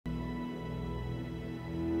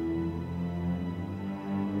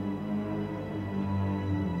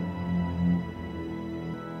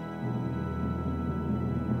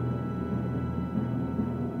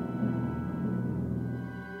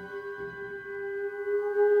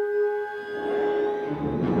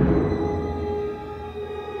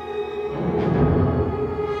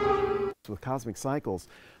Cosmic Cycles,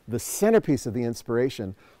 the centerpiece of the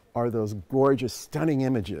inspiration are those gorgeous, stunning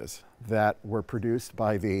images that were produced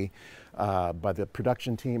by the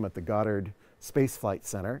production team at the Goddard Space Flight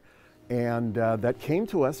Center, and that came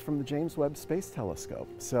to us from the James Webb Space Telescope.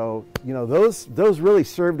 So, you know, those really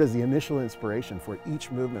served as the initial inspiration for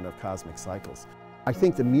each movement of Cosmic Cycles. I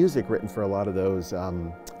think the music written for a lot of those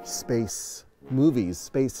space movies,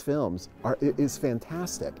 space films, is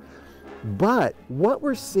fantastic. But what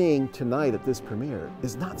we're seeing tonight at this premiere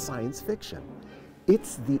is not science fiction.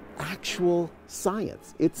 It's the actual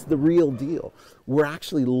science. It's the real deal. We're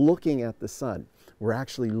actually looking at the sun. We're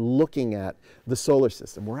actually looking at the solar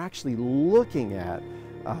system. We're actually looking at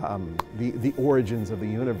the origins of the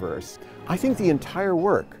universe. I think the entire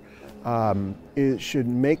work should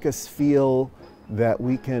make us feel that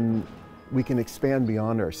we can expand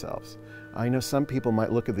beyond ourselves. I know some people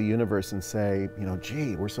might look at the universe and say, you know,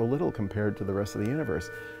 gee, we're so little compared to the rest of the universe.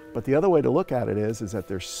 But the other way to look at it is that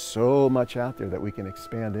there's so much out there that we can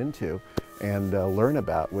expand into and learn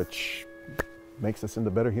about, which makes us into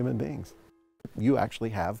better human beings. You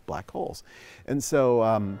actually have black holes. And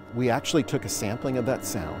so we actually took a sampling of that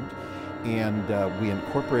sound and we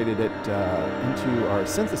incorporated it into our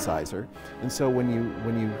synthesizer. And so when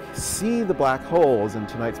you see the black holes in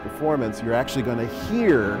tonight's performance, you're actually going to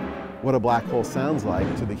hear what a black hole sounds like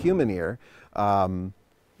to the human ear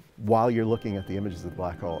while you're looking at the images of the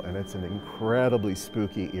black hole. And it's an incredibly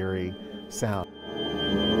spooky, eerie sound.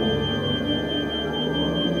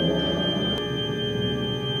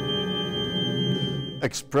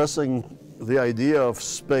 Expressing the idea of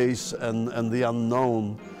space and the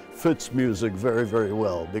unknown fits music very, very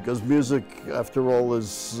well, because music, after all,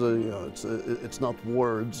 is you know, it's not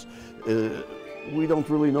words. We don't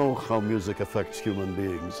really know how music affects human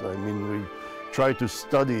beings. I mean, we try to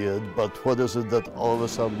study it, but what is it that all of a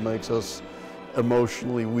sudden makes us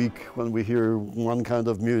emotionally weak when we hear one kind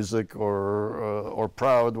of music, or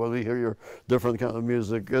proud when we hear your different kind of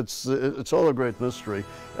music? It's all a great mystery,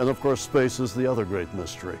 and of course space is the other great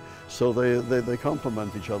mystery. So they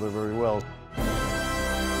complement each other very well.